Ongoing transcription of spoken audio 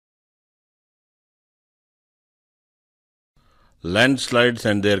Landslides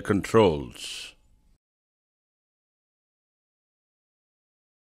and their controls.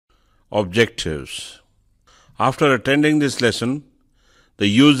 Objectives. After attending this lesson, the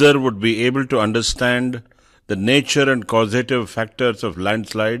user would be able to understand the nature and causative factors of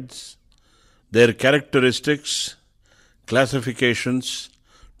landslides, their characteristics, classifications,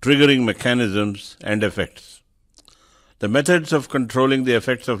 triggering mechanisms, and effects. The methods of controlling the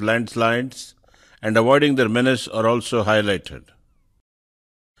effects of landslides and avoiding their menace are also highlighted.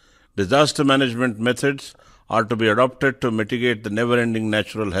 Disaster management methods are to be adopted to mitigate the never-ending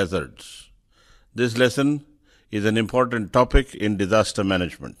natural hazards. This lesson is an important topic in disaster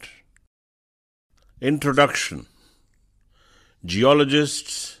management. Introduction.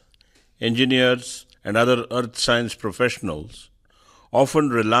 Geologists, engineers, and other earth science professionals often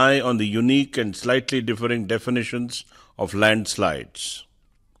rely on the unique and slightly differing definitions of landslides.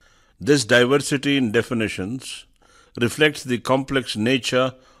 This diversity in definitions reflects the complex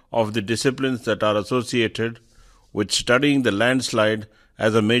nature of the disciplines that are associated with studying the landslide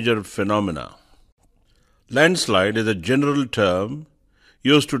as a major phenomena. Landslide is a general term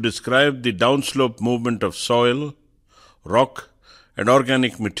used to describe the downslope movement of soil, rock, and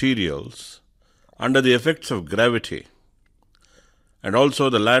organic materials under the effects of gravity, and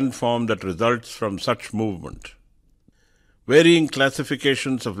also the landform that results from such movement. Varying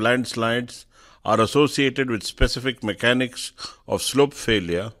classifications of landslides are associated with specific mechanics of slope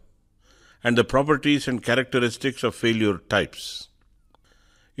failure and the properties and characteristics of failure types.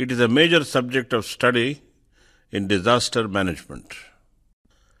 It is a major subject of study in disaster management.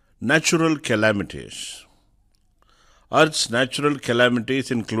 Natural calamities. Earth's natural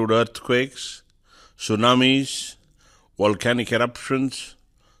calamities include earthquakes, tsunamis, volcanic eruptions,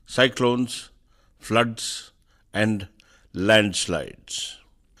 cyclones, floods, and landslides.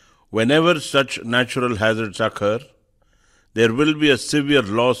 Whenever such natural hazards occur, there will be a severe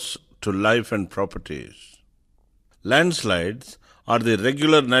loss to life and properties. Landslides are the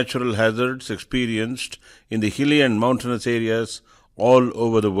regular natural hazards experienced in the hilly and mountainous areas all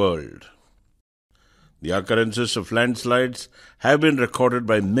over the world. The occurrences of landslides have been recorded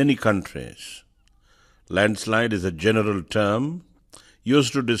by many countries. Landslide is a general term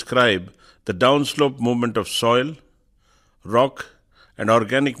used to describe the downslope movement of soil, rock, and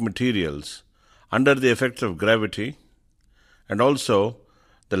organic materials under the effects of gravity, and also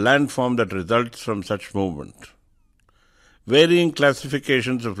the landform that results from such movement. Varying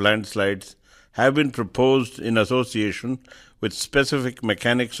classifications of landslides have been proposed in association with specific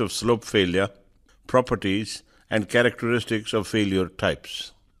mechanics of slope failure, properties, and characteristics of failure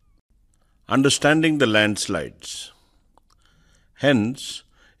types. Understanding the landslides. Hence,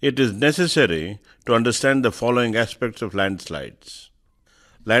 it is necessary to understand the following aspects of landslides.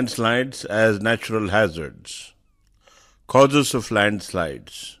 Landslides as natural hazards. Causes of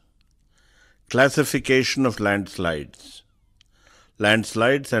landslides. Classification of landslides.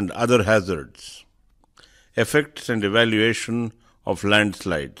 Landslides and other hazards. Effects and evaluation of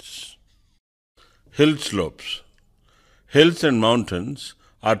landslides. Hill slopes. Hills and mountains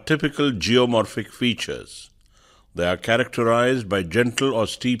are typical geomorphic features. They are characterized by gentle or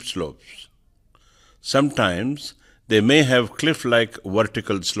steep slopes. Sometimes they may have cliff-like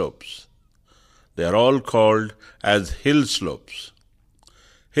vertical slopes. They are all called as hill slopes.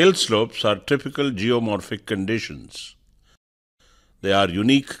 Hill slopes are typical geomorphic conditions. They are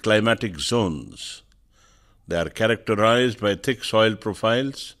unique climatic zones. They are characterized by thick soil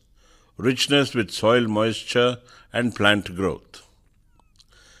profiles, richness with soil moisture, and plant growth.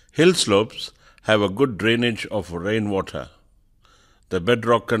 Hill slopes have a good drainage of rainwater. The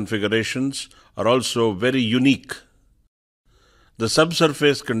bedrock configurations are also very unique. The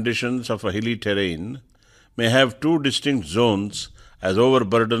subsurface conditions of a hilly terrain may have two distinct zones as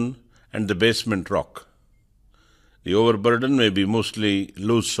overburden and the basement rock. The overburden may be mostly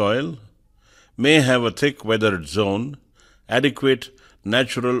loose soil, may have a thick weathered zone, adequate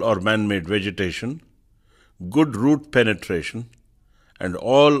natural or man-made vegetation, good root penetration, and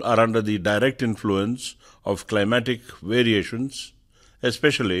all are under the direct influence of climatic variations,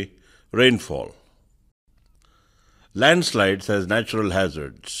 especially rainfall. Landslides as natural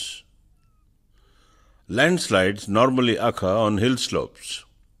hazards. Landslides normally occur on hill slopes.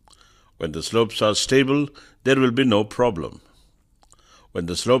 When the slopes are stable, there will be no problem. When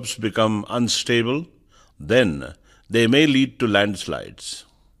the slopes become unstable, then they may lead to landslides.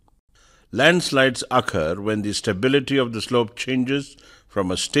 Landslides occur when the stability of the slope changes from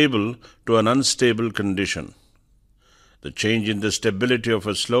a stable to an unstable condition. The change in the stability of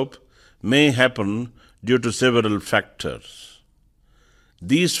a slope may happen due to several factors.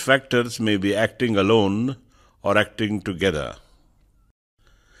 These factors may be acting alone or acting together.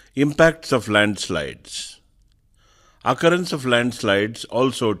 Impacts of landslides. Occurrence of landslides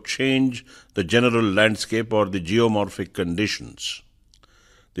also change the general landscape or the geomorphic conditions.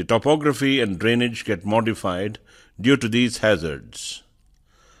 The topography and drainage get modified due to these hazards.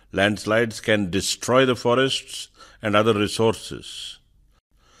 Landslides can destroy the forests and other resources.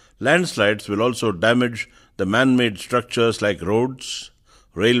 Landslides will also damage the man-made structures like roads,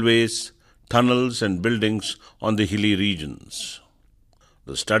 railways, tunnels, and buildings on the hilly regions.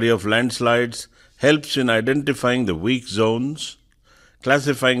 The study of landslides helps in identifying the weak zones,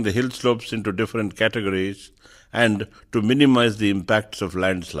 classifying the hill slopes into different categories, and to minimize the impacts of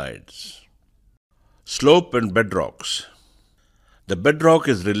landslides. Slope and bedrocks. The bedrock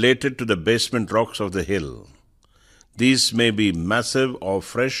is related to the basement rocks of the hill. These may be massive or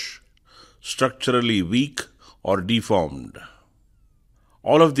fresh, structurally weak or deformed.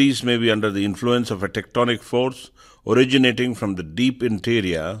 All of these may be under the influence of a tectonic force originating from the deep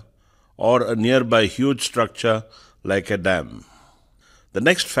interior or a nearby huge structure like a dam. The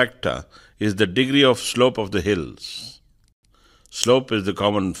next factor is the degree of slope of the hills. Slope is the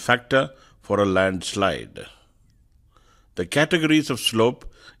common factor for a landslide. The categories of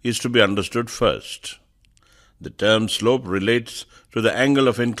slope is to be understood first. The term slope relates to the angle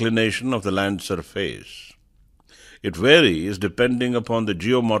of inclination of the land surface. It varies depending upon the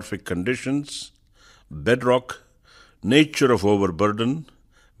geomorphic conditions, bedrock, nature of overburden,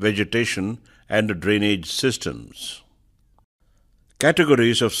 vegetation, and drainage systems.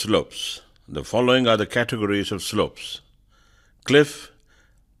 Categories of slopes. The following are the categories of slopes. Cliff,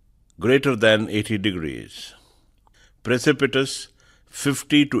 greater than 80 degrees. Precipitous,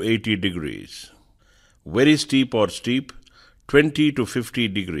 50 to 80 degrees. Very steep or steep, 20 to 50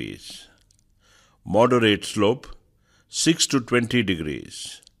 degrees. Moderate slope, 6 to 20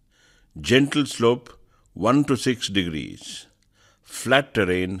 degrees. Gentle slope, 1 to 6 degrees. Flat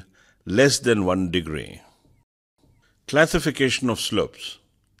terrain, less than 1 degree. Classification of slopes.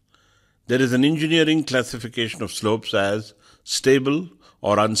 There is an engineering classification of slopes as stable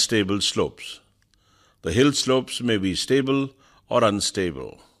or unstable slopes. The hill slopes may be stable or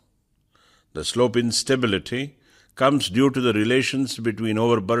unstable. The slope instability comes due to the relations between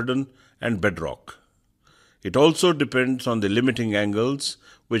overburden and bedrock. It also depends on the limiting angles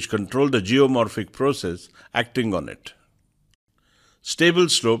which control the geomorphic process acting on it. Stable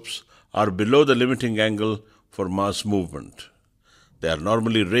slopes are below the limiting angle for mass movement. They are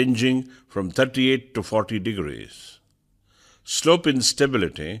normally ranging from 38 to 40 degrees. Slope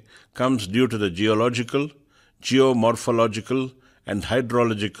instability comes due to the geological, geomorphological, and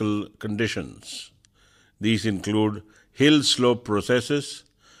hydrological conditions. These include hill slope processes,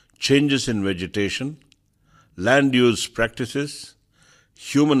 changes in vegetation, land use practices,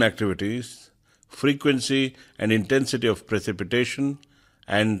 human activities, frequency and intensity of precipitation,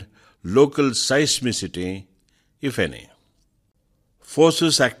 and local seismicity, if any.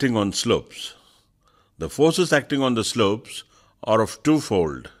 Forces acting on slopes. The forces acting on the slopes are of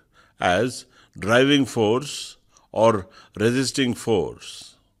twofold, as driving force or resisting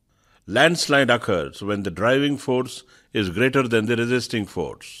force. Landslide occurs when the driving force is greater than the resisting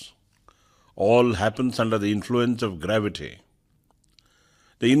force. All happens under the influence of gravity.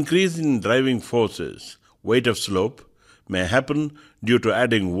 The increase in driving forces, weight of slope, may happen due to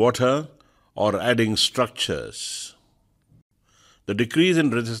adding water or adding structures. The decrease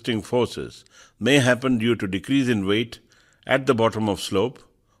in resisting forces may happen due to decrease in weight at the bottom of slope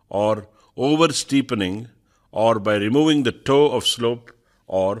or over-steepening or by removing the toe of slope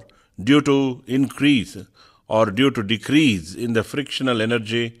or due to increase or due to decrease in the frictional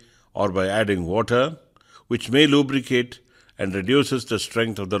energy or by adding water, which may lubricate and reduces the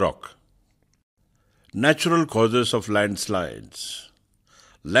strength of the rock. Natural causes of landslides.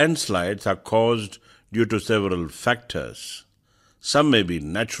 Landslides are caused due to several factors. Some may be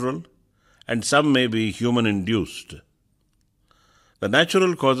natural and some may be human-induced. The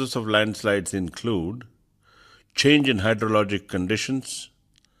natural causes of landslides include change in hydrologic conditions.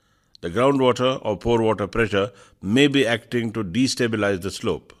 The groundwater or pore water pressure may be acting to destabilize the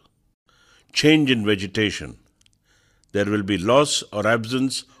slope. Change in vegetation. There will be loss or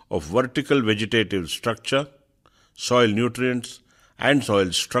absence of vertical vegetative structure, soil nutrients, and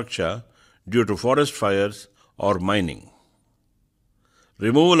soil structure due to forest fires or mining.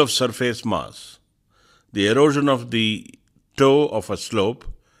 Removal of surface mass. The erosion of the toe of a slope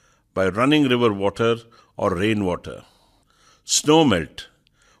by running river water or rainwater. Snow melt.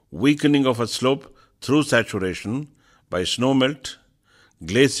 Weakening of a slope through saturation by snow melt,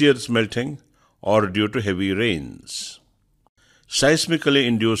 glaciers melting, or due to heavy rains. Seismically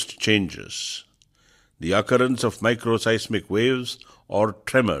induced changes. The occurrence of microseismic waves or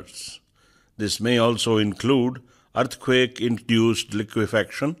tremors. This may also include earthquake-induced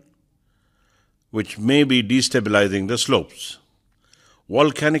liquefaction, which may be destabilizing the slopes.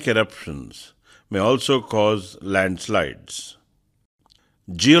 Volcanic eruptions may also cause landslides.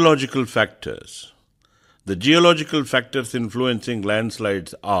 Geological factors. The geological factors influencing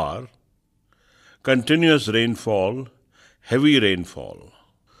landslides are continuous rainfall, heavy rainfall,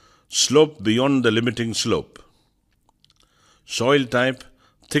 slope beyond the limiting slope, soil type,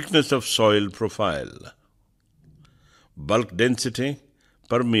 thickness of soil profile, bulk density,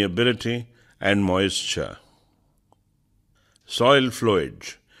 permeability, and moisture. Soil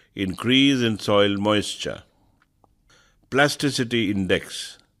flowage, increase in soil moisture. Plasticity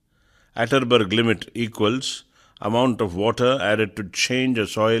index, Atterberg limit equals amount of water added to change a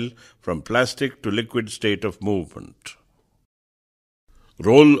soil from plastic to liquid state of movement.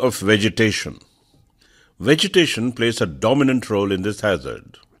 Role of vegetation. Vegetation plays a dominant role in this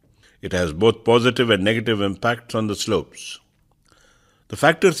hazard. It has both positive and negative impacts on the slopes. The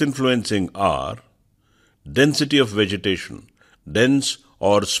factors influencing are density of vegetation, dense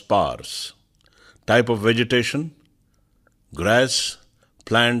or sparse, type of vegetation, grass,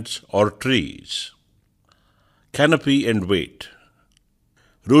 plants or trees, canopy and weight,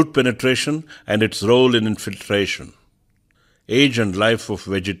 root penetration and its role in infiltration, age and life of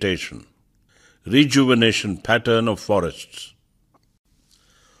vegetation, rejuvenation pattern of forests.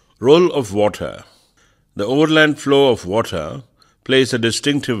 Role of water. The overland flow of water plays a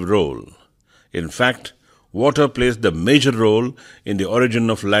distinctive role. In fact, water plays the major role in the origin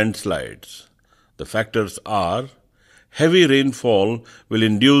of landslides. The factors are heavy rainfall will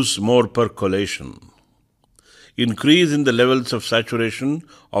induce more percolation. Increase in the levels of saturation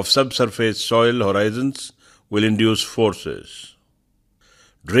of subsurface soil horizons will induce forces.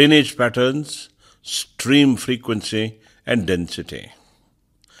 Drainage patterns, stream frequency, and density.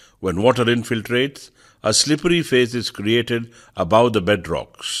 When water infiltrates, a slippery phase is created above the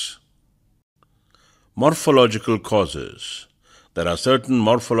bedrocks. Morphological causes. There are certain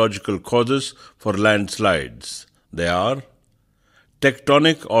morphological causes for landslides. They are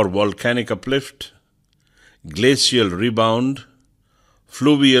tectonic or volcanic uplift, glacial rebound,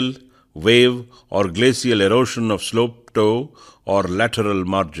 fluvial, wave or glacial erosion of slope toe or lateral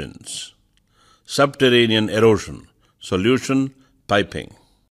margins, subterranean erosion, solution, piping,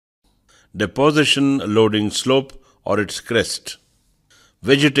 deposition loading slope or its crest,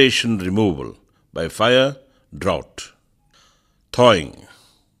 vegetation removal by fire, drought, thawing,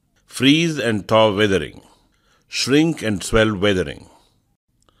 freeze and thaw weathering, shrink and swell weathering,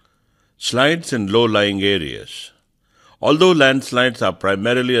 slides in low-lying areas. Although landslides are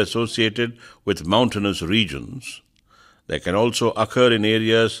primarily associated with mountainous regions, they can also occur in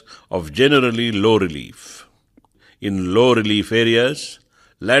areas of generally low relief. In low relief areas,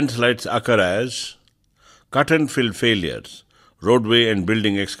 landslides occur as cut and fill failures, roadway and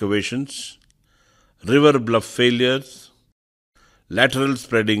building excavations, river bluff failures, lateral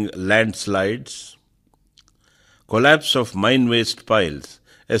spreading landslides, collapse of mine waste piles,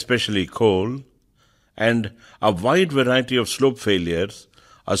 especially coal, and a wide variety of slope failures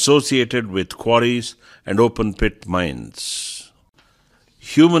associated with quarries and open pit mines.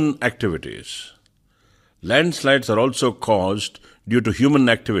 Human activities. Landslides are also caused due to human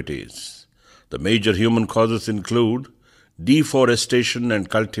activities. The major human causes include deforestation and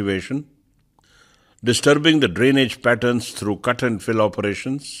cultivation, disturbing the drainage patterns through cut and fill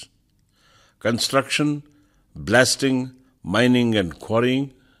operations, construction, blasting, mining and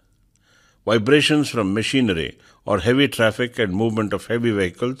quarrying, vibrations from machinery or heavy traffic and movement of heavy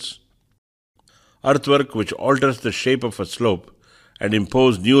vehicles, earthwork which alters the shape of a slope and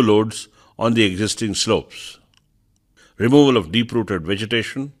impose new loads on the existing slopes, removal of deep-rooted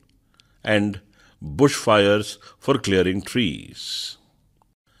vegetation, and bushfires for clearing trees.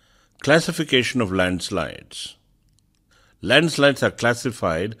 Classification of landslides. Landslides are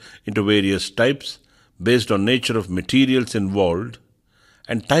classified into various types based on nature of materials involved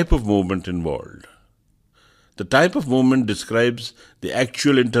and type of movement involved. The type of movement describes the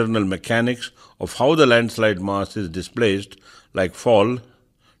actual internal mechanics of how the landslide mass is displaced, like fall,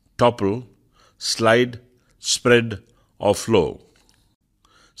 topple, slide, spread, or flow.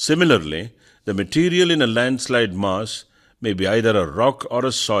 Similarly, the material in a landslide mass may be either a rock or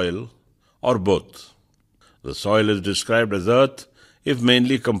a soil, or both. The soil is described as earth if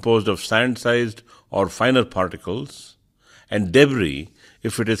mainly composed of sand-sized or finer particles, and debris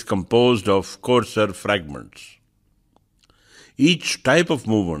if it is composed of coarser fragments. Each type of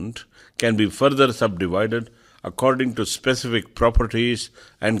movement can be further subdivided according to specific properties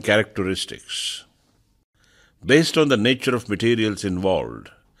and characteristics. Based on the nature of materials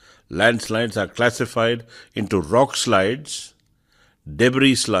involved, landslides are classified into rock slides,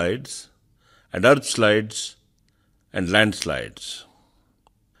 debris slides, and earth slides and landslides.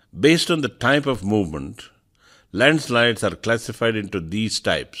 Based on the type of movement, landslides are classified into these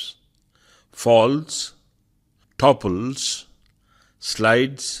types: falls, topples,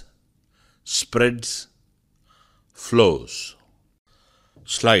 slides, spreads, flows.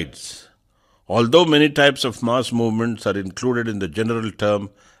 Slides. Although many types of mass movements are included in the general term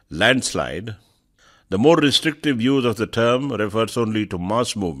landslide, the more restrictive use of the term refers only to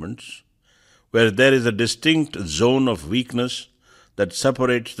mass movements, where there is a distinct zone of weakness that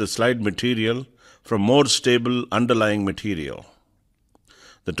separates the slide material from more stable underlying material.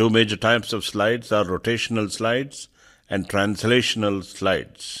 The two major types of slides are rotational slides and translational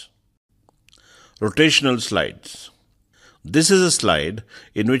slides. Rotational slides. This is a slide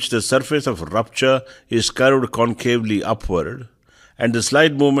in which the surface of rupture is curved concavely upward, and the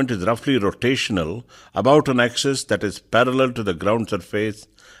slide movement is roughly rotational about an axis that is parallel to the ground surface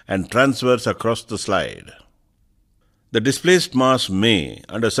and transverse across the slide. The displaced mass may,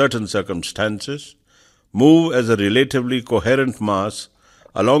 under certain circumstances, move as a relatively coherent mass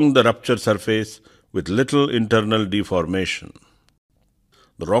along the rupture surface with little internal deformation.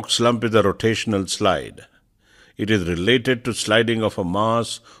 The rock slump is a rotational slide. It is related to sliding of a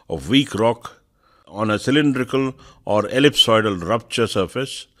mass of weak rock on a cylindrical or ellipsoidal rupture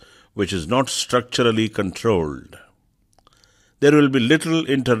surface which is not structurally controlled. There will be little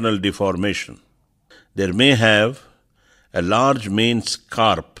internal deformation. There may have a large main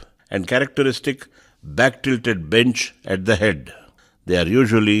scarp and characteristic back-tilted bench at the head. They are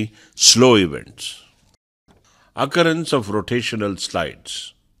usually slow events. Occurrence of rotational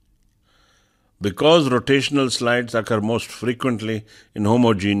slides. Because rotational slides occur most frequently in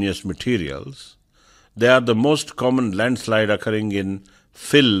homogeneous materials, they are the most common landslide occurring in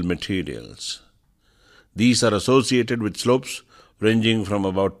fill materials. These are associated with slopes ranging from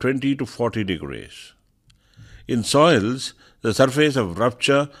about 20 to 40 degrees. In soils, the surface of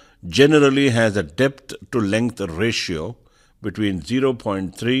rupture generally has a depth to length ratio between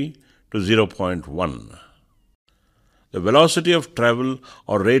 0.3 to 0.1. The velocity of travel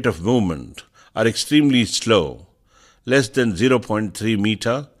or rate of movement are extremely slow, less than 0.3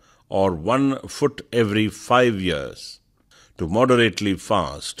 meter or 1 foot every 5 years, to moderately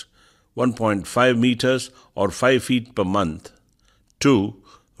fast, 1.5 meters or 5 feet per month, to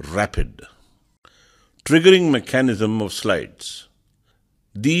rapid. Triggering mechanism of slides.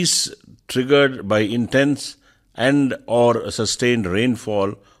 These triggered by intense and or sustained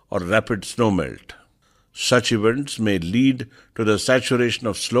rainfall or rapid snowmelt. Such events may lead to the saturation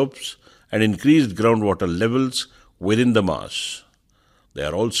of slopes and increased groundwater levels within the mass. They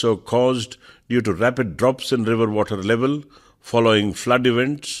are also caused due to rapid drops in river water level following flood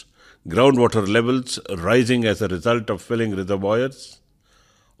events, groundwater levels rising as a result of filling reservoirs,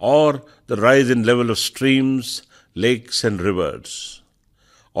 or the rise in level of streams, lakes, and rivers.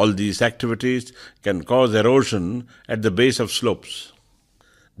 All these activities can cause erosion at the base of slopes.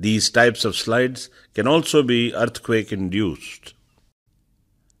 These types of slides can also be earthquake-induced.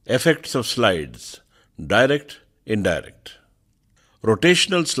 Effects of slides: direct, indirect.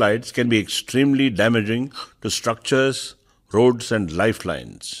 Rotational slides can be extremely damaging to structures, roads, and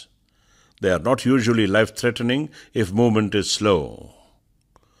lifelines. They are not usually life-threatening if movement is slow.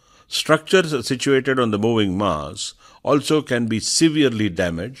 Structures situated on the moving mass also can be severely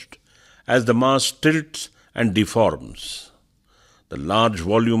damaged as the mass tilts and deforms. The large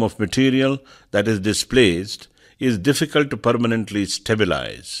volume of material that is displaced is difficult to permanently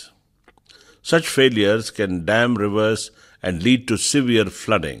stabilize. Such failures can dam rivers and lead to severe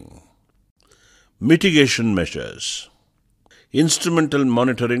flooding. Mitigation measures. Instrumental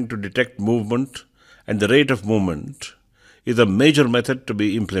monitoring to detect movement and the rate of movement is a major method to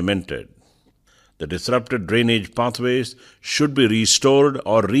be implemented. The disrupted drainage pathways should be restored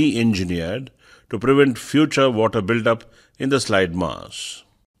or re-engineered to prevent future water buildup in the slide mass.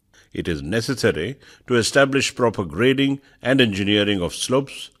 It is necessary to establish proper grading and engineering of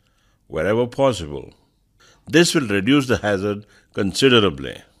slopes wherever possible. This will reduce the hazard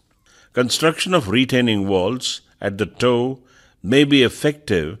considerably. Construction of retaining walls at the toe may be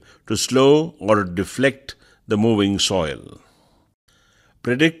effective to slow or deflect the moving soil.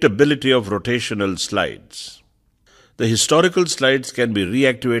 Predictability of rotational slides. The historical slides can be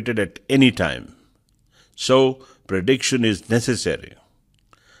reactivated at any time, so prediction is necessary.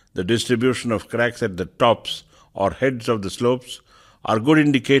 The distribution of cracks at the tops or heads of the slopes are good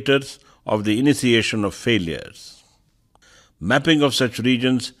indicators of the initiation of failures. Mapping of such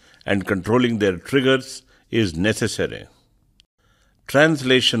regions and controlling their triggers is necessary.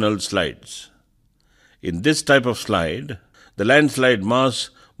 Translational slides. In this type of slide, the landslide mass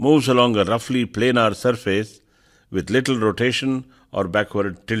moves along a roughly planar surface with little rotation or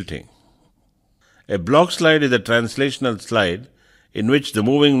backward tilting. A block slide is a translational slide in which the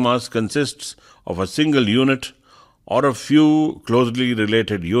moving mass consists of a single unit or a few closely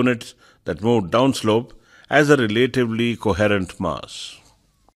related units that move downslope as a relatively coherent mass.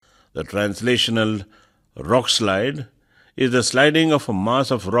 The translational rock slide is the sliding of a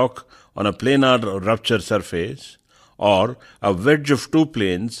mass of rock on a planar rupture surface or a wedge of two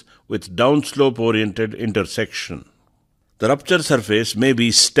planes with downslope-oriented intersection. The rupture surface may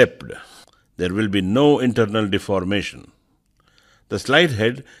be stepped. There will be no internal deformation. The slide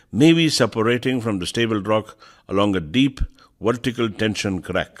head may be separating from the stable rock along a deep vertical tension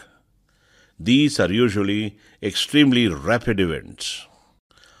crack. These are usually extremely rapid events.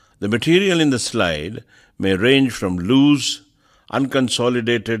 The material in the slide may range from loose,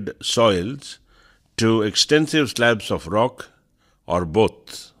 unconsolidated soils to extensive slabs of rock or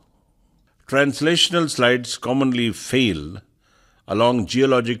both. Translational slides commonly fail along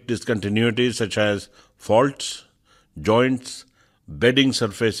geologic discontinuities such as faults, joints, bedding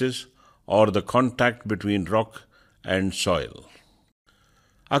surfaces, or the contact between rock and soil.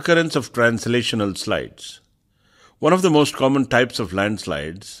 Occurrence of translational slides. One of the most common types of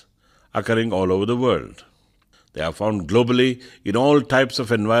landslides occurring all over the world. They are found globally in all types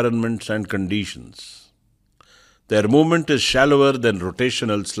of environments and conditions. Their movement is shallower than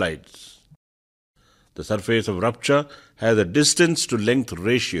rotational slides. The surface of rupture has a distance to length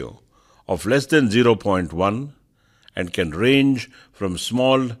ratio of less than 0.1 and can range from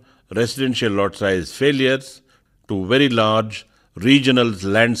small residential lot size failures to very large regional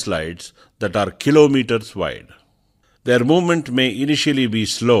landslides that are kilometers wide. Their movement may initially be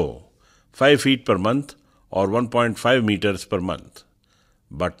slow, 5 feet per month or 1.5 meters per month,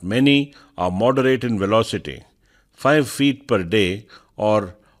 but many are moderate in velocity, 5 feet per day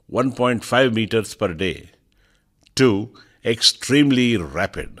or 1.5 meters per day, to extremely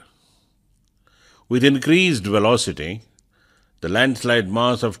rapid. With increased velocity, the landslide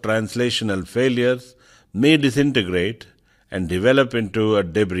mass of translational failures may disintegrate and develop into a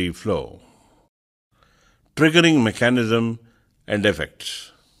debris flow. Triggering mechanism and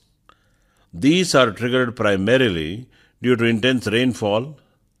effects. These are triggered primarily due to intense rainfall,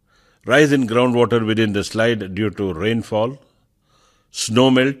 rise in groundwater within the slide due to rainfall,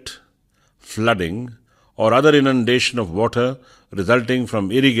 snowmelt, flooding, or other inundation of water resulting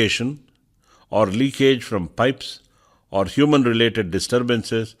from irrigation, or leakage from pipes, or human-related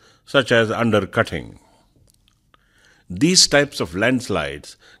disturbances such as undercutting. These types of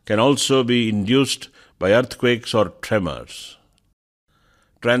landslides can also be induced by earthquakes or tremors.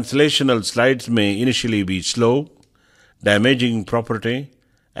 Translational slides may initially be slow, damaging property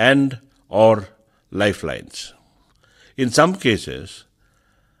and or lifelines. In some cases,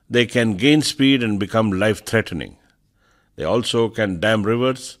 they can gain speed and become life-threatening. They also can dam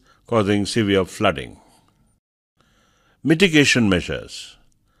rivers, causing severe flooding. Mitigation measures.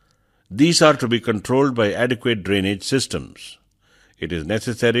 These are to be controlled by adequate drainage systems. It is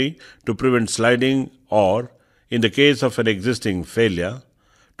necessary to prevent sliding or, in the case of an existing failure,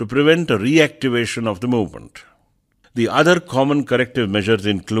 to prevent a reactivation of the movement. The other common corrective measures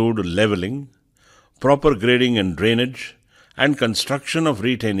include leveling, proper grading and drainage, and construction of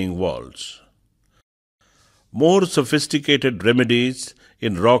retaining walls. More sophisticated remedies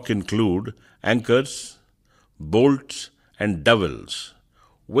in rock include anchors, bolts, and dowels,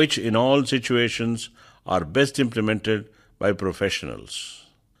 which in all situations are best implemented by professionals.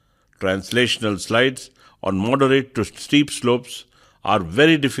 Translational slides on moderate to steep slopes are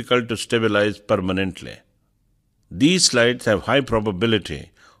very difficult to stabilize permanently. These slides have high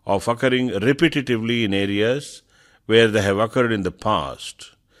probability of occurring repetitively in areas where they have occurred in the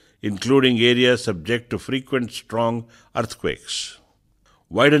past, including areas subject to frequent strong earthquakes.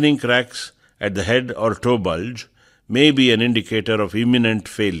 Widening cracks at the head or toe bulge may be an indicator of imminent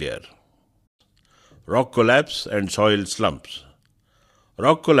failure. Rock collapse and soil slumps.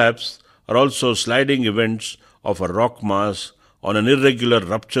 Rock collapse are also sliding events of a rock mass on an irregular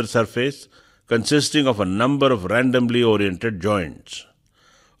rupture surface consisting of a number of randomly oriented joints.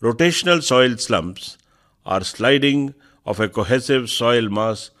 Rotational soil slumps are sliding of a cohesive soil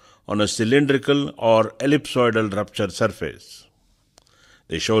mass on a cylindrical or ellipsoidal rupture surface.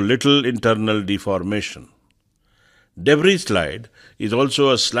 They show little internal deformation. Debris slide is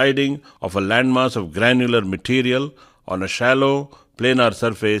also a sliding of a landmass of granular material on a shallow, planar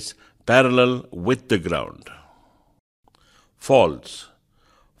surface parallel with the ground. Falls.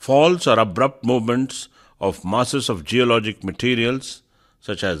 Falls are abrupt movements of masses of geologic materials,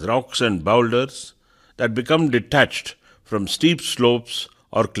 such as rocks and boulders, that become detached from steep slopes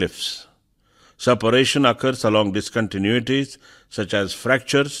or cliffs. Separation occurs along discontinuities such as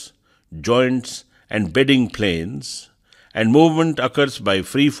fractures, joints, and bedding planes, and movement occurs by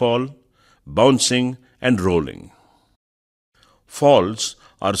free fall, bouncing, and rolling. Falls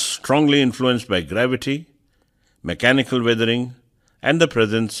are strongly influenced by gravity, mechanical weathering, and the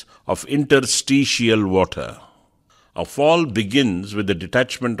presence of interstitial water. A fall begins with the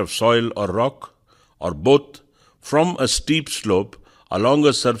detachment of soil or rock, or both, from a steep slope along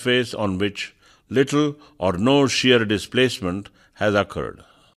a surface on which little or no shear displacement has occurred.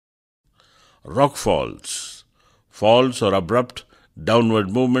 Rock falls. Falls or abrupt downward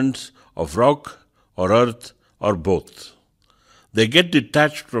movements of rock or earth or both. They get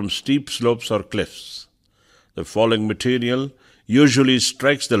detached from steep slopes or cliffs. The falling material usually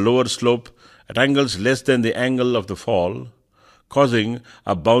strikes the lower slope at angles less than the angle of the fall, causing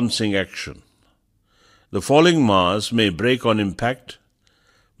a bouncing action. The falling mass may break on impact,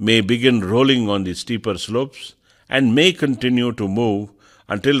 may begin rolling on the steeper slopes, and may continue to move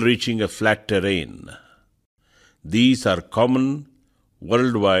until reaching a flat terrain. These are common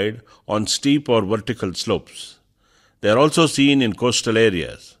worldwide on steep or vertical slopes. They are also seen in coastal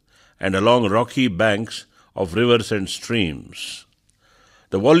areas and along rocky banks of rivers and streams.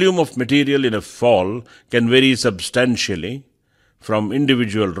 The volume of material in a fall can vary substantially, from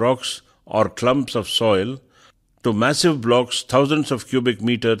individual rocks or clumps of soil to massive blocks thousands of cubic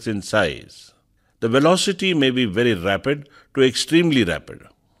meters in size. The velocity may be very rapid to extremely rapid.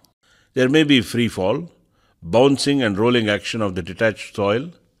 There may be free fall, bouncing and rolling action of the detached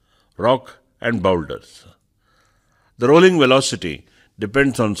soil, rock, and boulders. The rolling velocity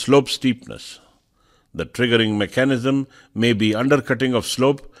depends on slope steepness. The triggering mechanism may be undercutting of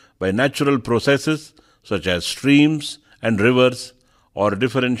slope by natural processes such as streams and rivers, or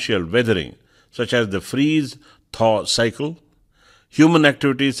differential weathering such as the freeze-thaw cycle, human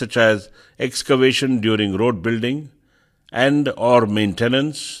activities such as excavation during road building and or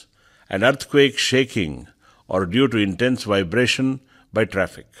maintenance, and earthquake shaking or due to intense vibration by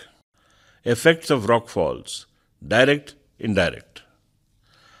traffic. Effects of rock falls: direct, indirect.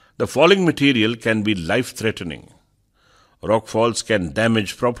 The falling material can be life-threatening. Rock falls can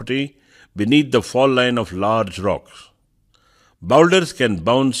damage property beneath the fall line of large rocks. Boulders can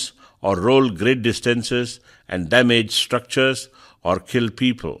bounce or roll great distances and damage structures or kill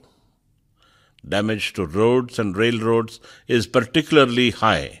people. Damage to roads and railroads is particularly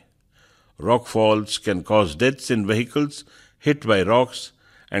high. Rock falls can cause deaths in vehicles hit by rocks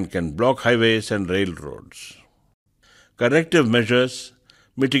and can block highways and railroads. Corrective measures: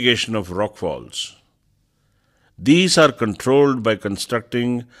 mitigation of rock falls. These are controlled by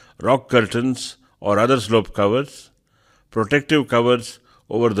constructing rock curtains or other slope covers, protective covers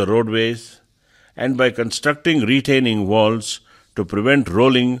over the roadways, and by constructing retaining walls to prevent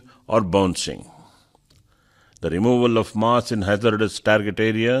rolling or bouncing. The removal of mass in hazardous target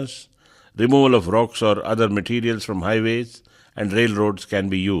areas, removal of rocks or other materials from highways and railroads can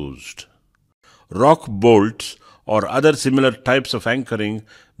be used. Rock bolts or other similar types of anchoring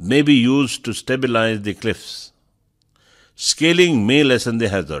may be used to stabilize the cliffs. Scaling may lessen the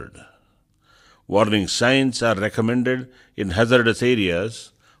hazard. Warning signs are recommended in hazardous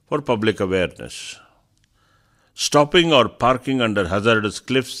areas for public awareness. Stopping or parking under hazardous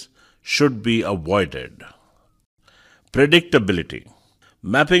cliffs should be avoided. Predictability.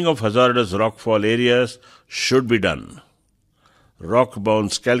 Mapping of hazardous rockfall areas should be done. Rock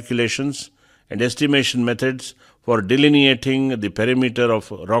bounce calculations and estimation methods for delineating the perimeter of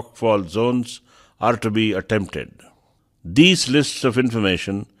rockfall zones are to be attempted. These lists of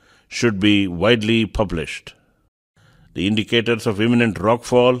information should be widely published. The indicators of imminent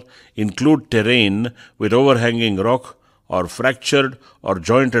rockfall include terrain with overhanging rock or fractured or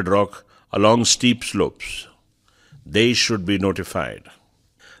jointed rock along steep slopes. They should be notified.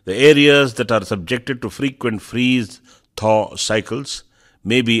 The areas that are subjected to frequent freeze-thaw cycles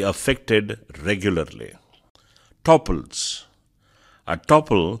may be affected regularly. Topples. A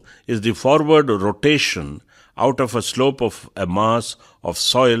topple is the forward rotation out of a slope of a mass of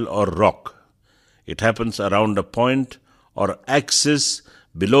soil or rock. It happens around a point or axis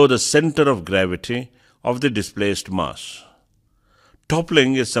below the center of gravity of the displaced mass.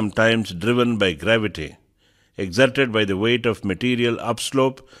 Toppling is sometimes driven by gravity, exerted by the weight of material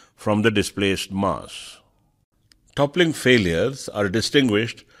upslope from the displaced mass. Toppling failures are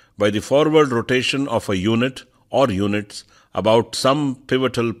distinguished by the forward rotation of a unit or units about some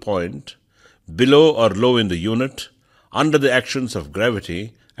pivotal point, below or low in the unit, under the actions of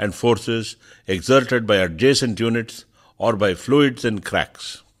gravity, and forces exerted by adjacent units or by fluids and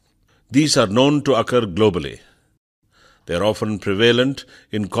cracks. These are known to occur globally. They are often prevalent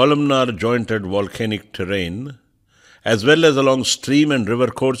in columnar jointed volcanic terrain, as well as along stream and river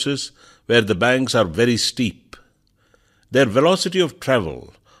courses where the banks are very steep. Their velocity of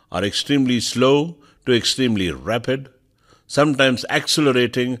travel are extremely slow to extremely rapid, sometimes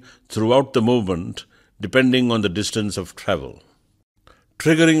accelerating throughout the movement depending on the distance of travel.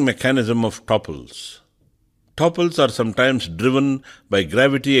 Triggering mechanism of topples. Topples are sometimes driven by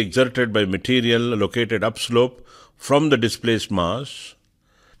gravity exerted by material located upslope from the displaced mass,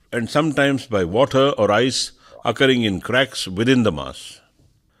 and sometimes by water or ice occurring in cracks within the mass.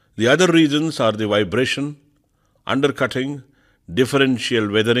 The other reasons are the vibration, undercutting, differential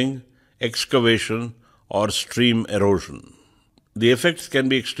weathering, excavation, or stream erosion. The effects can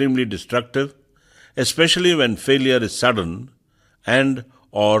be extremely destructive, especially when failure is sudden and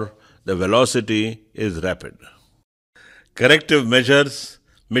or the velocity is rapid. Corrective measures,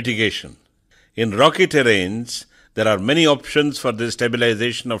 mitigation. In rocky terrains, there are many options for the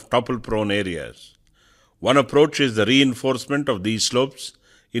stabilization of topple-prone areas. One approach is the reinforcement of these slopes,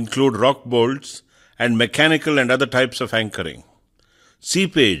 include rock bolts and mechanical and other types of anchoring.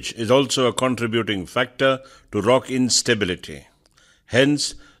 Seepage is also a contributing factor to rock instability.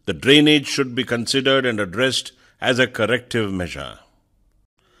 Hence, the drainage should be considered and addressed as a corrective measure.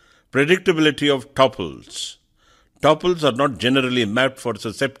 Predictability of topples. Topples are not generally mapped for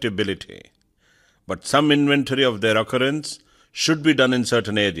susceptibility, but some inventory of their occurrence should be done in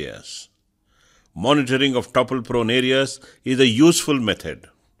certain areas. Monitoring of topple-prone areas is a useful method.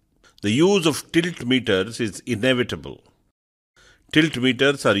 The use of tilt meters is inevitable. Tilt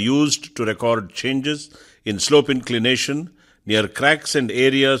meters are used to record changes in slope inclination near cracks and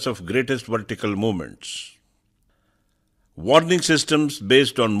areas of greatest vertical movements. Warning systems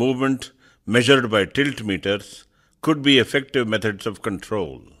based on movement measured by tilt meters could be effective methods of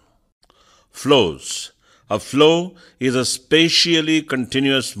control. Flows. A flow is a spatially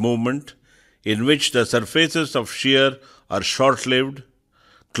continuous movement in which the surfaces of shear are short-lived,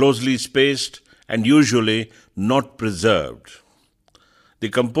 closely spaced, and usually not preserved. The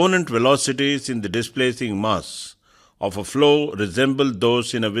component velocities in the displacing mass of a flow resemble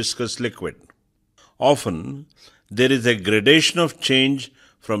those in a viscous liquid. Often, there is a gradation of change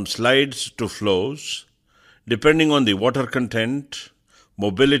from slides to flows, depending on the water content,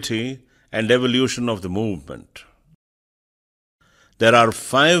 mobility, and evolution of the movement. There are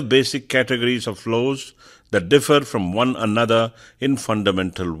 5 basic categories of flows that differ from one another in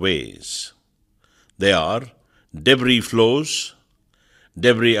fundamental ways. They are debris flows,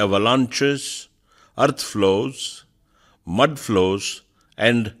 debris avalanches, earth flows, mud flows,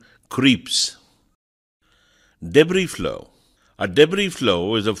 and creeps. Debris flow. A debris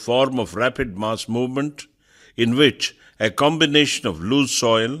flow is a form of rapid mass movement in which a combination of loose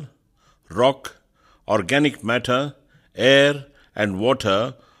soil, rock, organic matter, air, and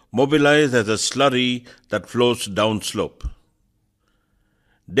water mobilize as a slurry that flows downslope.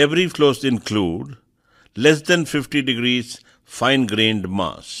 Debris flows include less than 50 degrees fine-grained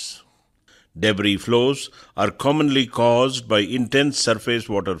mass. Debris flows are commonly caused by intense surface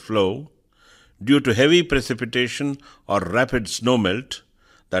water flow due to heavy precipitation or rapid snowmelt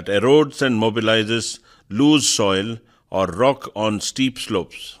that erodes and mobilizes loose soil or rock on steep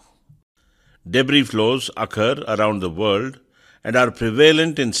slopes. Debris flows occur around the world and are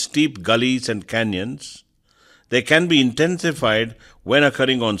prevalent in steep gullies and canyons. They can be intensified when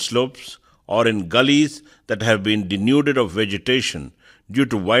occurring on slopes or in gullies that have been denuded of vegetation due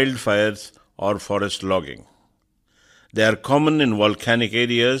to wildfires or forest logging. They are common in volcanic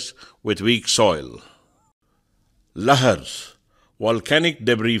areas with weak soil. Lahars, volcanic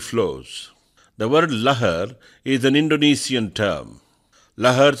debris flows. The word lahar is an Indonesian term.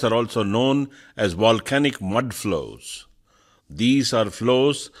 Lahars are also known as volcanic mud flows. These are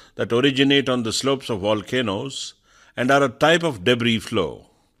flows that originate on the slopes of volcanoes and are a type of debris flow.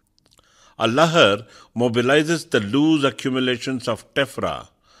 A lahar mobilizes the loose accumulations of tephra,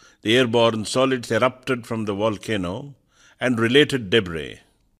 the airborne solids erupted from the volcano, and related debris.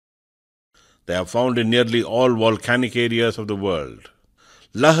 They are found in nearly all volcanic areas of the world.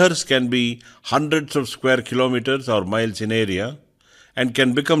 Lahars can be hundreds of square kilometers or miles in area and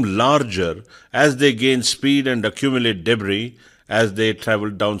can become larger as they gain speed and accumulate debris as they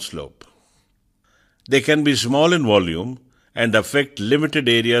travel downslope. They can be small in volume and affect limited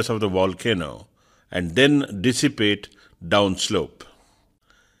areas of the volcano and then dissipate downslope.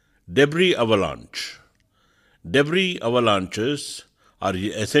 Debris avalanche. Debris avalanches are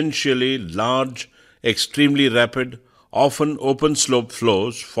essentially large, extremely rapid, often open slope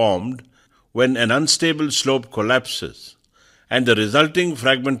flows formed when an unstable slope collapses and the resulting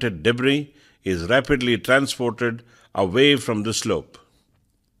fragmented debris is rapidly transported away from the slope.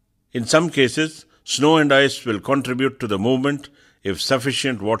 In some cases, snow and ice will contribute to the movement if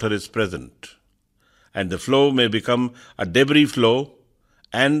sufficient water is present, and the flow may become a debris flow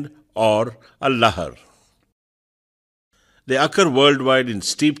and or a lahar. They occur worldwide in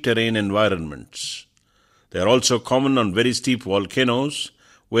steep terrain environments. They are also common on very steep volcanoes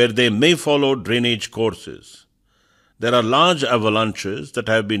where they may follow drainage courses. There are large avalanches that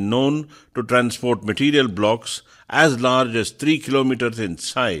have been known to transport material blocks as large as 3 kilometers in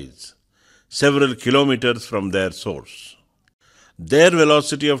size, several kilometers from their source. Their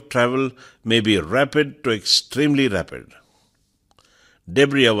velocity of travel may be rapid to extremely rapid.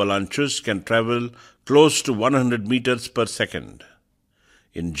 Debris avalanches can travel close to 100 meters per second.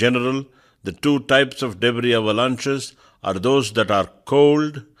 In general, the two types of debris avalanches are those that are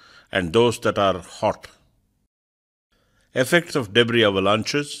cold and those that are hot. Effects of debris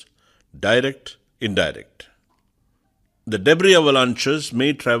avalanches: direct, indirect. The debris avalanches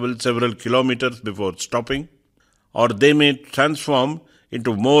may travel several kilometers before stopping, or they may transform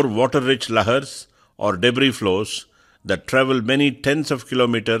into more water-rich lahars or debris flows that travel many tens of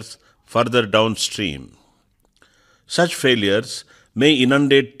kilometers further downstream. Such failures may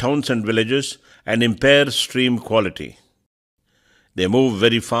inundate towns and villages and impair stream quality. They move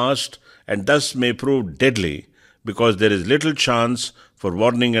very fast and thus may prove deadly because there is little chance for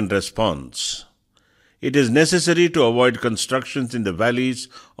warning and response. It is necessary to avoid constructions in the valleys,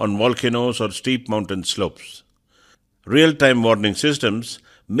 on volcanoes or steep mountain slopes. Real-time warning systems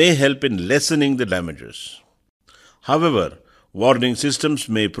may help in lessening the damages. However, warning systems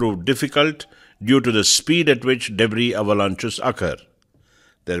may prove difficult due to the speed at which debris avalanches occur.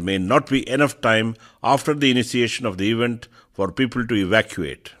 There may not be enough time after the initiation of the event for people to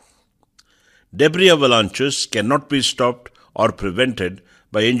evacuate. Debris avalanches cannot be stopped or prevented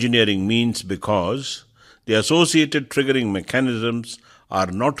by engineering means because the associated triggering mechanisms are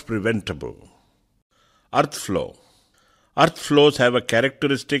not preventable. Earth flow. Earth flows have a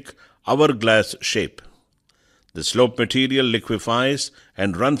characteristic hourglass shape. The slope material liquefies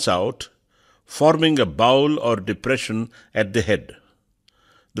and runs out, forming a bowl or depression at the head.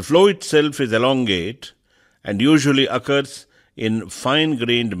 The flow itself is elongate and usually occurs in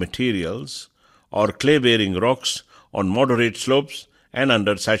fine-grained materials or clay-bearing rocks on moderate slopes and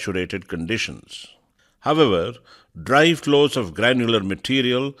under saturated conditions. However, dry flows of granular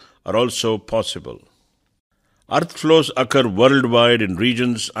material are also possible. Earth flows occur worldwide in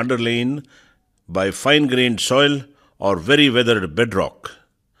regions underlain by fine-grained soil or very weathered bedrock.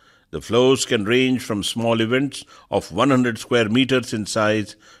 The flows can range from small events of 100 square meters in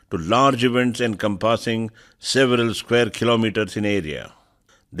size to large events encompassing several square kilometers in area.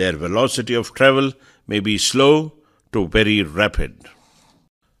 Their velocity of travel may be slow to very rapid.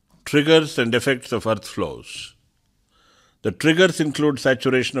 Triggers and effects of earth flows. The triggers include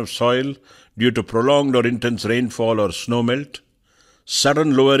saturation of soil due to prolonged or intense rainfall or snowmelt,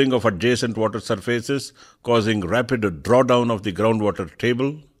 sudden lowering of adjacent water surfaces causing rapid drawdown of the groundwater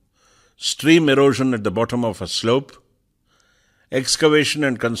table, stream erosion at the bottom of a slope, excavation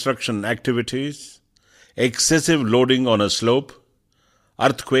and construction activities, excessive loading on a slope,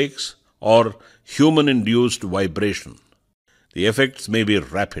 earthquakes, or human-induced vibration. The effects may be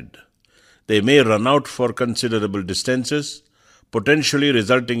rapid. They may run out for considerable distances, potentially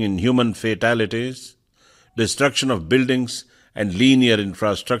resulting in human fatalities, destruction of buildings and linear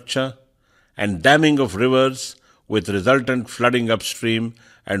infrastructure, and damming of rivers with resultant flooding upstream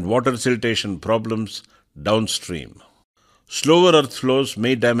and water siltation problems downstream. Slower earth flows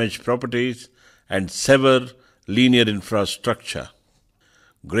may damage properties and sever linear infrastructure.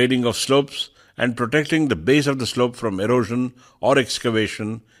 Grading of slopes and protecting the base of the slope from erosion or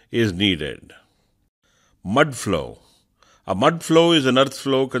excavation is needed. Mud flow. A mud flow is an earth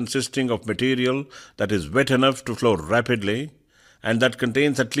flow consisting of material that is wet enough to flow rapidly and that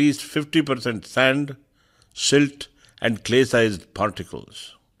contains at least 50% sand, silt, and clay-sized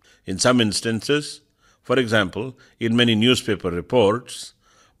particles. In some instances, for example, in many newspaper reports,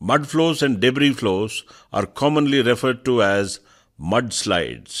 mud flows and debris flows are commonly referred to as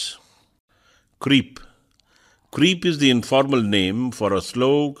mudslides. Creep. Creep is the informal name for a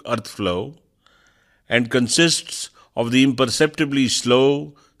slow earth flow and consists of the imperceptibly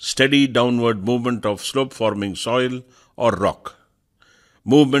slow, steady downward movement of slope-forming soil or rock.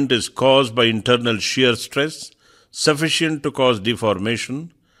 Movement is caused by internal shear stress, sufficient to cause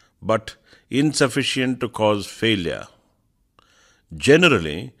deformation, but insufficient to cause failure.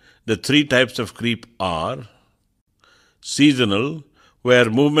 Generally, the three types of creep are seasonal, where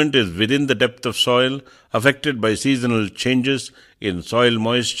movement is within the depth of soil affected by seasonal changes in soil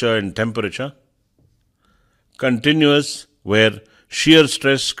moisture and temperature. Continuous, where shear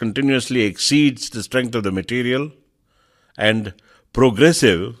stress continuously exceeds the strength of the material. And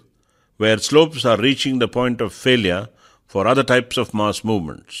progressive, where slopes are reaching the point of failure for other types of mass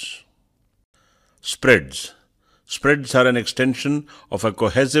movements. Spreads. Spreads are an extension of a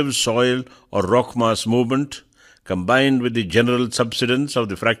cohesive soil or rock mass movement combined with the general subsidence of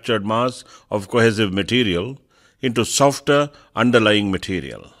the fractured mass of cohesive material into softer underlying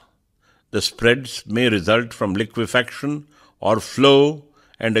material. The spreads may result from liquefaction or flow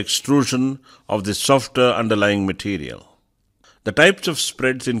and extrusion of the softer underlying material. The types of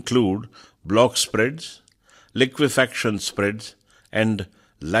spreads include block spreads, liquefaction spreads, and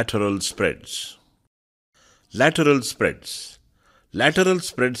lateral spreads. Lateral spreads. Lateral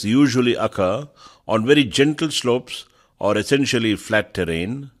spreads usually occur on very gentle slopes or essentially flat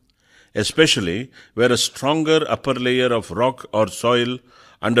terrain, especially where a stronger upper layer of rock or soil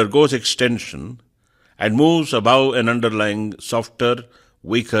undergoes extension and moves above an underlying softer,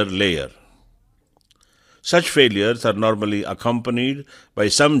 weaker layer. Such failures are normally accompanied by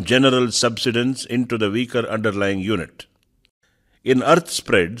some general subsidence into the weaker underlying unit. In earth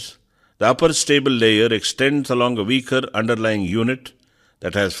spreads, the upper stable layer extends along a weaker underlying unit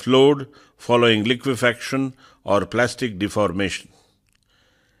that has flowed following liquefaction or plastic deformation.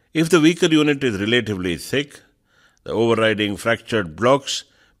 If the weaker unit is relatively thick, the overriding fractured blocks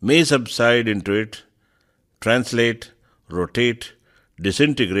may subside into it, translate, rotate,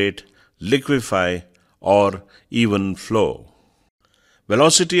 disintegrate, liquefy, or even flow.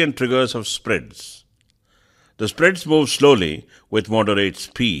 Velocity and triggers of spreads. The spreads move slowly with moderate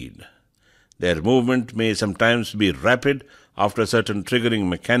speed. Their movement may sometimes be rapid after certain triggering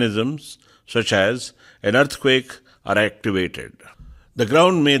mechanisms, such as an earthquake, are activated. The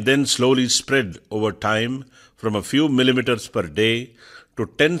ground may then slowly spread over time from a few millimeters per day to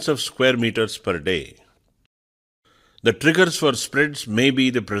tens of square meters per day. The triggers for spreads may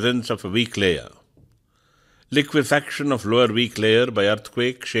be the presence of a weak layer. Liquefaction of lower weak layer by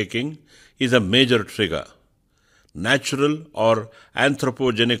earthquake shaking is a major trigger. Natural or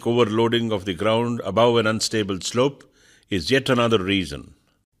anthropogenic overloading of the ground above an unstable slope is yet another reason.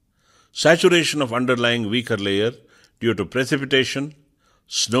 Saturation of underlying weaker layer due to precipitation,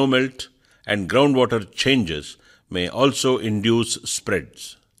 snowmelt, and groundwater changes may also induce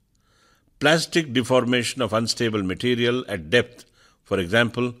spreads. Plastic deformation of unstable material at depth, for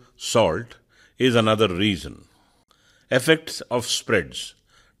example, salt, is another reason. Effects of spreads: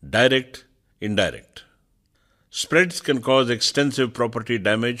 direct, indirect. Spreads can cause extensive property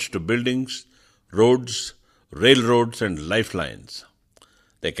damage to buildings, roads, railroads, and lifelines.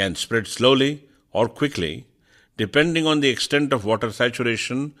 They can spread slowly or quickly, depending on the extent of water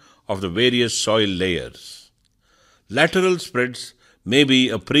saturation of the various soil layers. Lateral spreads may be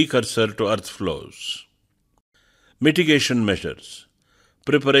a precursor to earth flows. Mitigation measures.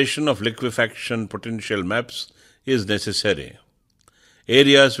 Preparation of liquefaction potential maps is necessary.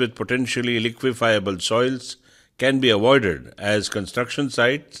 Areas with potentially liquefiable soils can be avoided as construction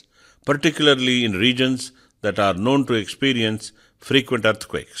sites, particularly in regions that are known to experience frequent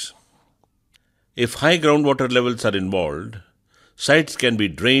earthquakes. If high groundwater levels are involved, sites can be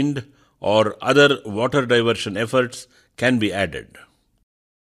drained or other water diversion efforts can be added.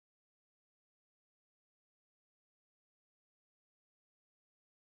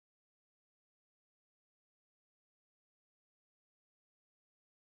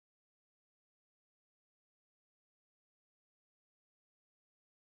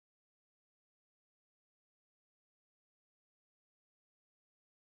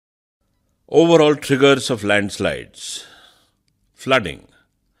 Overall triggers of landslides. Flooding.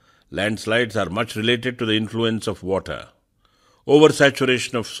 Landslides are much related to the influence of water.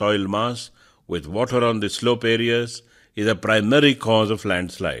 Oversaturation of soil mass with water on the slope areas is a primary cause of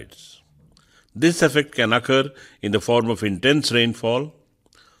landslides. This effect can occur in the form of intense rainfall,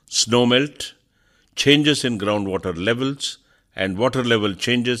 snowmelt, changes in groundwater levels, and water level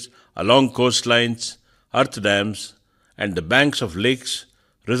changes along coastlines, earth dams, and the banks of lakes,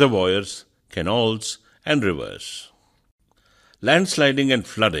 reservoirs, canals, and rivers. Landsliding and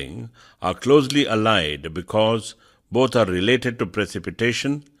flooding are closely allied because both are related to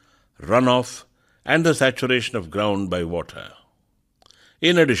precipitation, runoff, and the saturation of ground by water.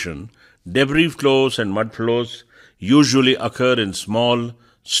 In addition, debris flows and mud flows usually occur in small,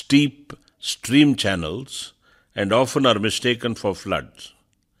 steep stream channels and often are mistaken for floods.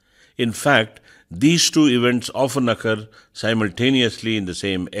 In fact, these two events often occur simultaneously in the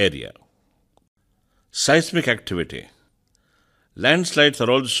same area. Seismic activity. Landslides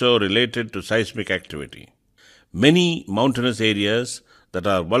are also related to seismic activity. Many mountainous areas that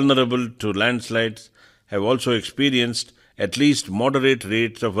are vulnerable to landslides have also experienced at least moderate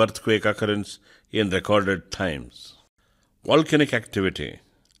rates of earthquake occurrence in recorded times. Volcanic activity.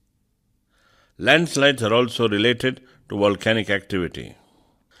 Landslides are also related to volcanic activity.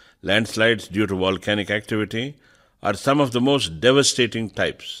 Landslides due to volcanic activity are some of the most devastating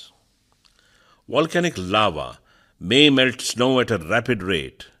types. Volcanic lava may melt snow at a rapid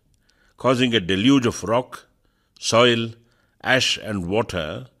rate, causing a deluge of rock, soil, ash, and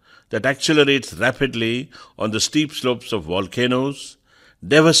water that accelerates rapidly on the steep slopes of volcanoes,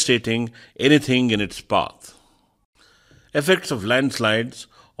 devastating anything in its path. Effects of landslides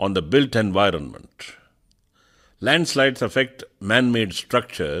on the built environment. Landslides affect man-made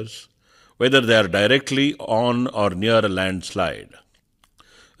structures, whether they are directly on or near a landslide.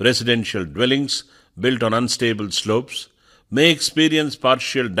 Residential dwellings built on unstable slopes may experience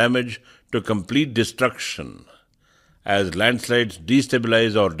partial damage to complete destruction as landslides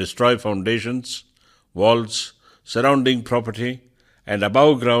destabilize or destroy foundations, walls, surrounding property, and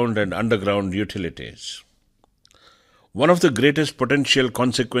above ground and underground utilities. One of the greatest potential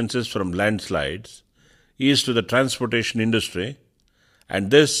consequences from landslides is to the transportation industry,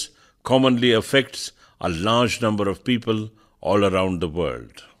 and this commonly affects a large number of people all around the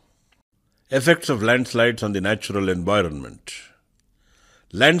world. Effects of landslides on the natural environment.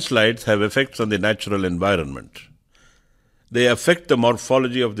 Landslides have effects on the natural environment. They affect the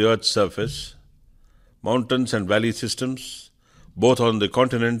morphology of the Earth's surface, mountains and valley systems, both on the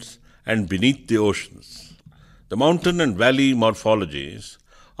continents and beneath the oceans. The mountain and valley morphologies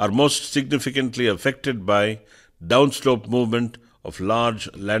are most significantly affected by downslope movement of large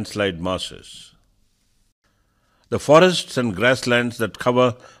landslide masses. The forests and grasslands that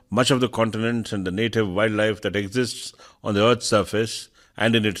cover much of the continent and the native wildlife that exists on the Earth's surface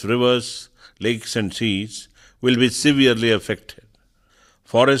and in its rivers, lakes, and seas will be severely affected.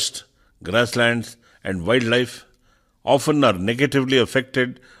 Forests, grasslands, and wildlife often are negatively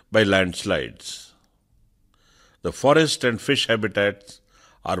affected by landslides. The forest and fish habitats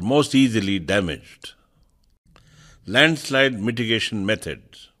are most easily damaged. Landslide mitigation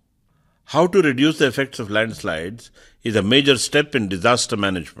methods. How to reduce the effects of landslides is a major step in disaster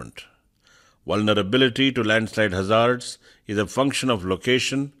management. Vulnerability to landslide hazards is a function of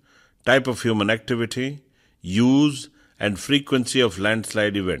location, type of human activity, use, and frequency of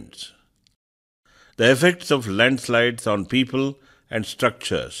landslide events. The effects of landslides on people and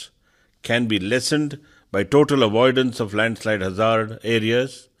structures can be lessened by total avoidance of landslide hazard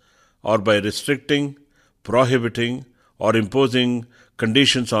areas or by restricting, prohibiting, or imposing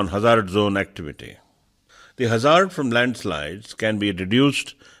conditions on hazard zone activity. The hazard from landslides can be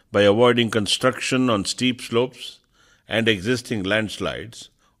reduced by avoiding construction on steep slopes and existing landslides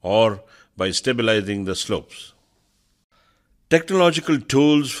or by stabilizing the slopes. Technological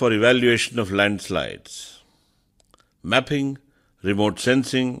tools for evaluation of landslides. Mapping, remote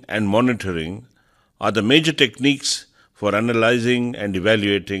sensing, and monitoring are the major techniques for analyzing and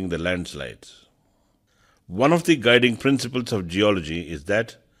evaluating the landslides. One of the guiding principles of geology is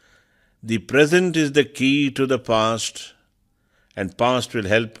that the present is the key to the past, and past will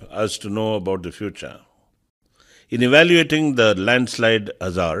help us to know about the future. In evaluating the landslide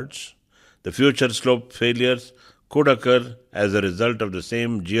hazards, the future slope failures could occur as a result of the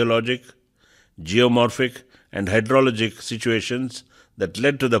same geologic, geomorphic, and hydrologic situations that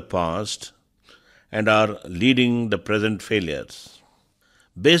led to the past and are leading the present failures.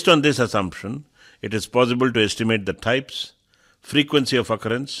 Based on this assumption, it is possible to estimate the types, frequency of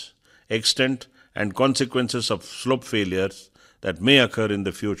occurrence, extent, and consequences of slope failures that may occur in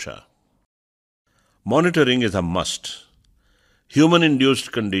the future. Monitoring is a must.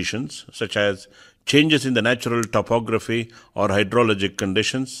 Human-induced conditions, such as changes in the natural topography or hydrologic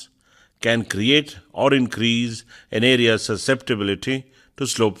conditions, can create or increase an area's susceptibility to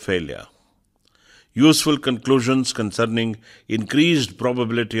slope failure. Useful conclusions concerning increased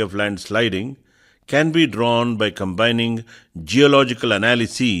probability of landsliding can be drawn by combining geological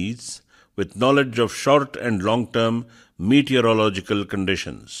analyses with knowledge of short and long-term meteorological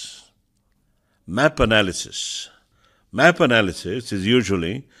conditions. Map analysis. Map analysis is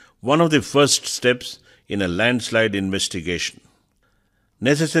usually one of the first steps in a landslide investigation.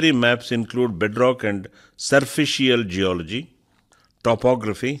 Necessary maps include bedrock and superficial geology,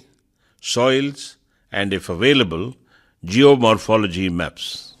 topography, soils, and if available, geomorphology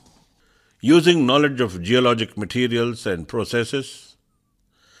maps. Using knowledge of geologic materials and processes,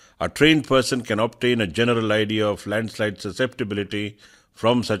 a trained person can obtain a general idea of landslide susceptibility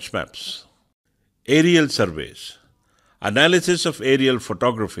from such maps. Aerial surveys. Analysis of aerial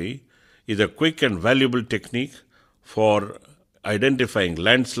photography is a quick and valuable technique for identifying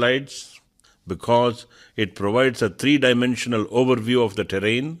landslides because it provides a three-dimensional overview of the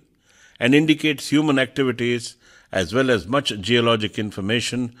terrain and indicates human activities as well as much geologic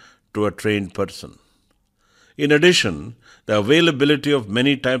information to a trained person. In addition, the availability of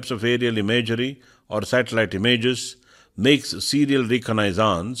many types of aerial imagery or satellite images makes serial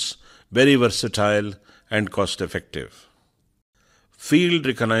reconnaissance very versatile and cost-effective. Field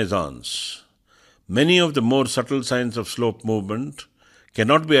reconnaissance. Many of the more subtle signs of slope movement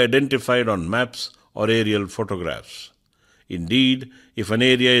cannot be identified on maps or aerial photographs. Indeed, if an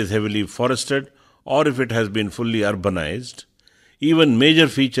area is heavily forested or if it has been fully urbanized, even major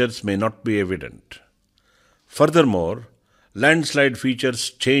features may not be evident. Furthermore, landslide features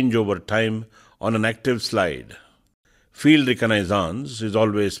change over time on an active slide. Field reconnaissance is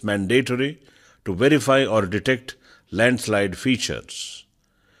always mandatory to verify or detect landslide features.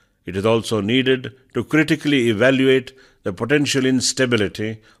 It is also needed to critically evaluate the potential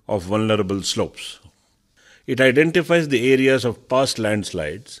instability of vulnerable slopes. It identifies the areas of past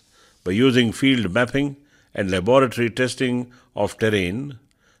landslides by using field mapping and laboratory testing of terrain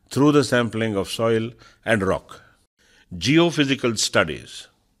through the sampling of soil and rock. Geophysical studies.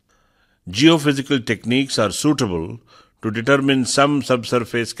 Geophysical techniques are suitable to determine some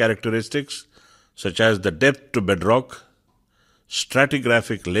subsurface characteristics such as the depth to bedrock,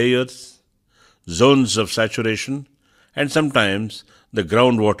 stratigraphic layers, zones of saturation, and sometimes the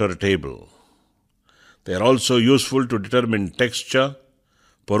groundwater table. They are also useful to determine texture,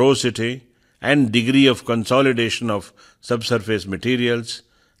 porosity, and degree of consolidation of subsurface materials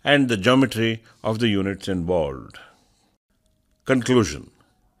and the geometry of the units involved. Conclusion.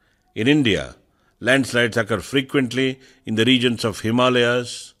 In India, landslides occur frequently in the regions of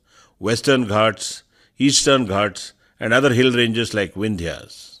Himalayas, Western Ghats, Eastern Ghats, and other hill ranges like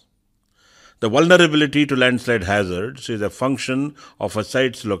Vindhyas. The vulnerability to landslide hazards is a function of a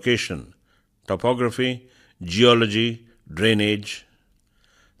site's location, topography, geology, drainage,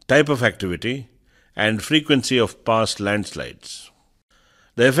 type of activity, and frequency of past landslides.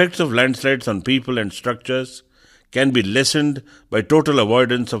 The effects of landslides on people and structures can be lessened by total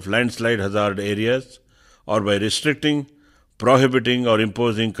avoidance of landslide hazard areas or by restricting, prohibiting, or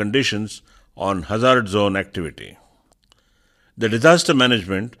imposing conditions on hazard zone activity. The disaster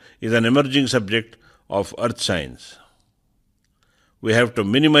management is an emerging subject of earth science. We have to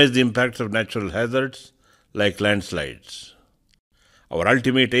minimize the impacts of natural hazards like landslides. Our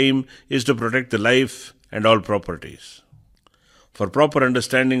ultimate aim is to protect the life and all properties. For proper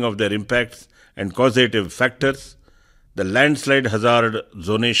understanding of their impacts and causative factors, the landslide hazard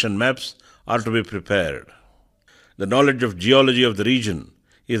zonation maps are to be prepared. The knowledge of geology of the region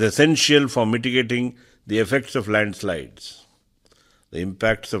is essential for mitigating the effects of landslides. The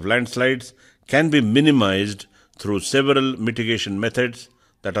impacts of landslides can be minimized through several mitigation methods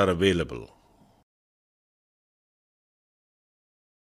that are available.